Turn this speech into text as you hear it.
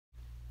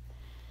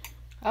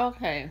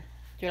Okay,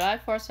 July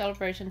 4th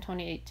celebration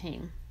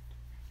 2018.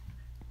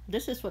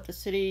 This is what the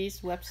city's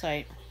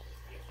website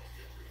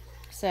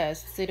says,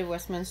 City of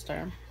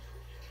Westminster.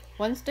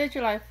 Wednesday,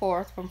 July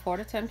 4th from 4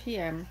 to 10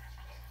 p.m.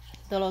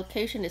 The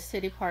location is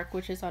City Park,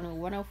 which is on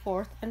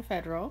 104th and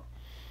Federal.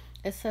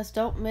 It says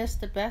don't miss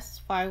the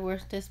best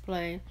fireworks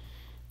display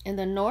in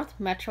the North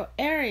Metro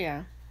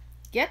area.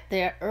 Get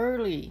there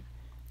early.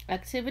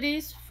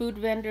 Activities, food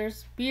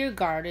vendors, beer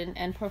garden,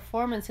 and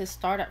performances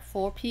start at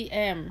 4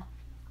 p.m.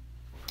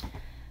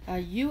 A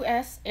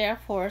U.S. Air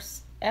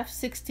Force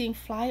F-16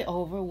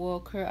 flyover will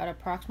occur at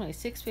approximately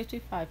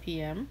 6:55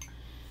 p.m.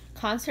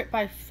 Concert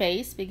by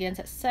Face begins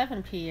at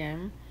 7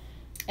 p.m.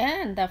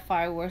 and the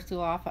fireworks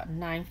go off at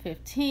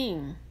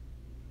 9:15.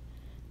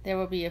 There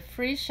will be a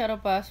free shuttle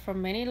bus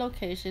from many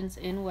locations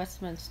in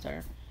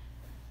Westminster.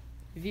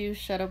 View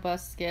shuttle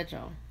bus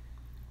schedule.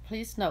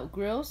 Please note,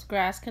 grills,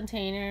 glass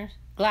containers,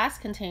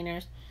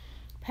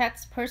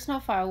 pets, personal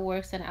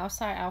fireworks, and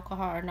outside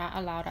alcohol are not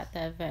allowed at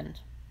the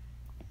event.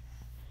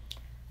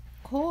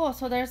 Cool.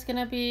 So there's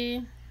gonna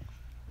be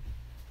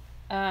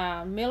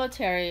a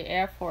military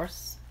Air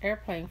Force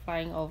airplane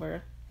flying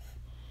over,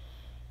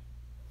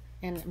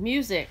 and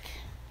music,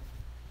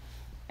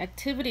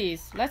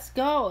 activities. Let's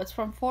go. It's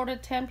from 4 to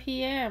 10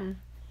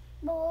 p.m.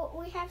 But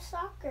we have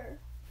soccer.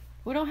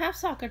 We don't have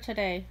soccer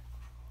today.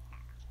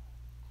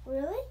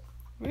 Really?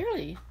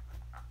 Really?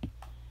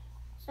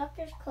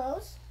 Soccer's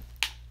close?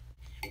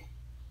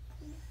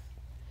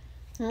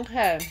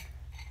 Okay.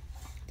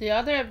 The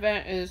other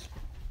event is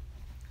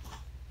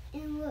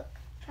And look,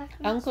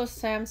 Uncle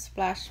Sam's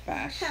Splash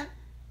Bash.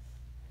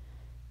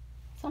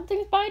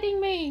 Something's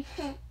biting me.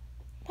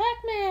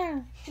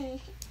 Pac-Man.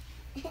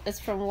 It's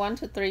from 1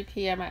 to 3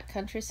 p.m. at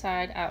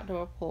Countryside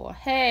Outdoor Pool.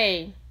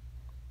 Hey,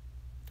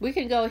 we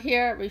can go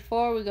here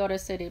before we go to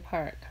City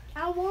Park.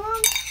 I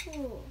want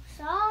to.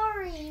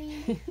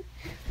 Sorry.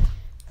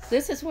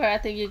 This is where I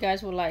think you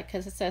guys will like,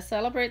 because it says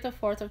celebrate the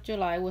 4th of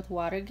July with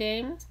water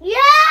games, Yeah!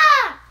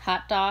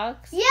 hot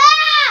dogs, Yeah!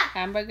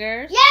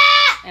 hamburgers, Yeah!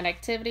 and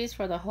activities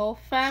for the whole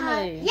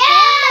family. Yeah!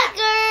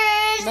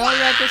 No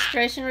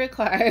registration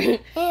required.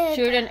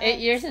 Children 8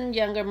 years and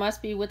younger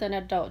must be with an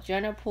adult.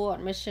 General pool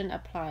admission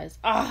applies.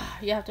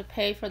 You have to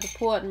pay for the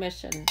pool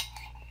admission.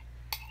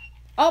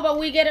 Oh, but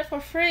we get it for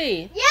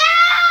free.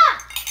 Yeah!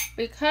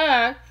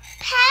 Because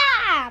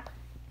Tab!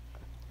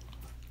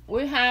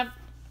 we have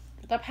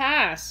the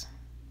pass.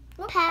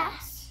 What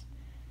pass?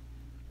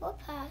 What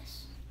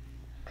pass?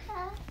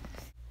 Pass.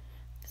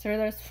 So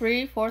there's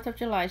free 4th of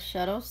July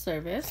shuttle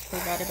service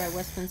provided by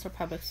Westminster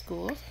Public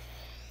Schools.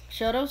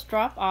 Shuttles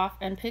drop off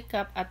and pick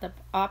up at the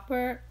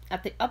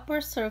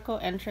upper circle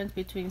entrance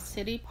between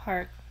City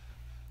Park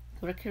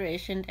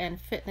Recreation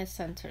and Fitness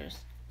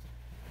Centers.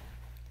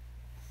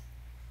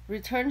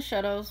 Return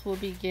shuttles will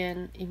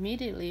begin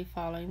immediately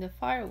following the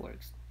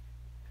fireworks.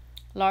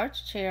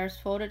 Large chairs,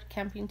 folded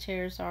camping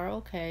chairs are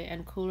okay,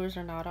 and coolers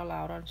are not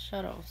allowed on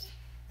shuttles.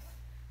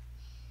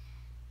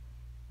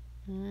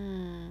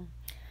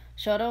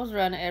 Shuttles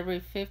run every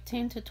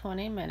 15 to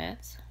 20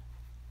 minutes.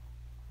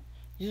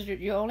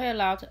 You're only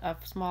allowed a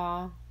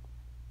small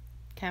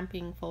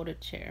camping folded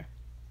chair.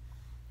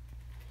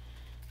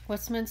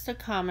 Westminster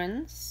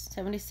Commons,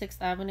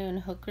 76th Avenue and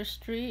Hooker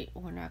Street.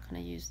 We're not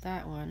going to use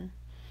that one.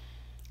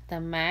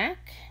 The Mac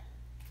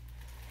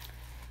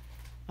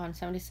on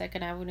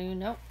 72nd Avenue.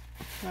 Nope,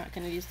 not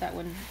going to use that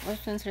one.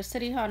 Westminster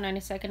City Hall,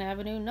 92nd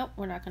Avenue. Nope,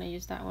 we're not going to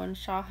use that one.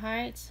 Shaw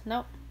Heights.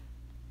 Nope.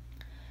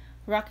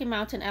 Rocky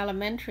Mountain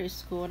Elementary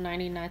School,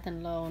 99th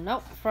and Low.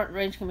 Nope. Front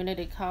Range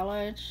Community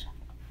College.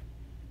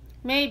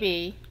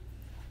 Maybe.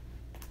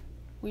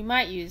 We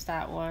might use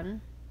that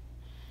one.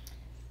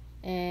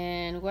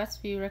 And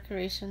Westview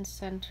Recreation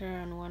Center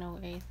on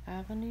 108th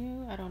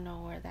Avenue. I don't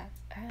know where that's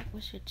at. We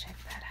should check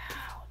that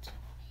out.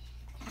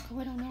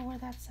 We don't know where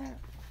that's at.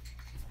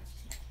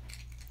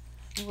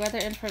 Weather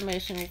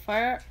information.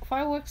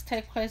 Fireworks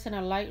take place in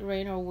a light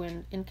rain or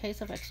wind. In case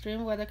of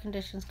extreme weather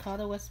conditions, call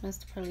the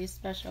Westminster Police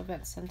Special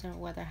Events Center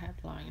weather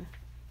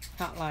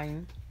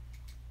hotline.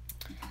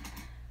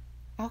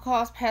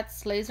 Alcohols,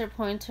 pets, laser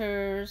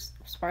pointers,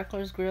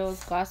 sparklers,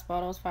 grills, glass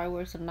bottles,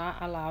 fireworks are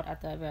not allowed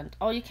at the event.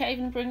 Oh, you can't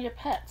even bring your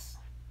pets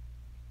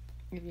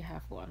if you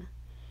have one.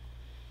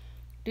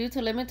 Due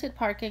to limited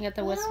parking at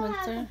the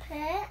Westminster... don't have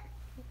a pet.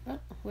 Oh,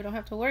 we don't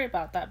have to worry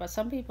about that, but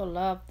some people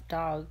love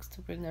dogs,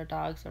 to bring their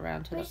dogs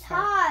around to the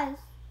park. Taz.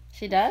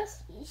 She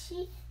does?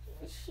 She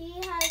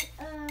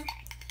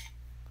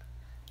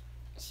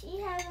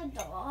has a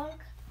dog.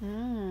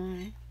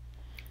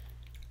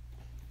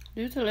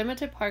 Due to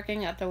limited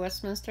parking at the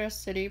Westminster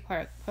City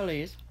Park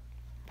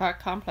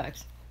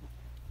Complex,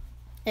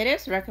 it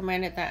is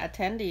recommended that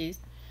attendees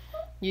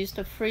use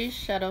the free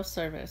shuttle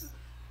service.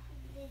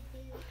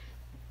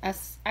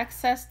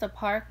 Access the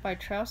park by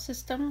trail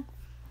system,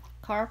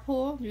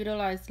 carpool,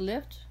 utilize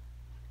Lyft,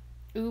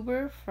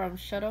 Uber from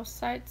shuttle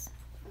sites,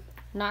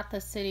 not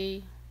the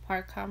City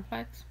Park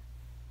Complex.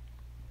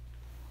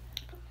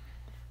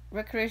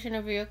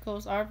 Recreational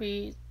vehicles,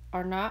 RVs,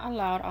 are not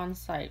allowed on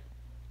site.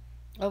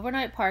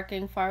 Overnight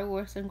parking,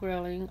 fireworks, and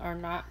grilling are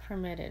not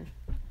permitted.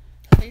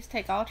 Please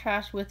take all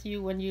trash with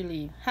you when you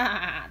leave. Ha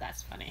ha,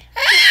 that's funny.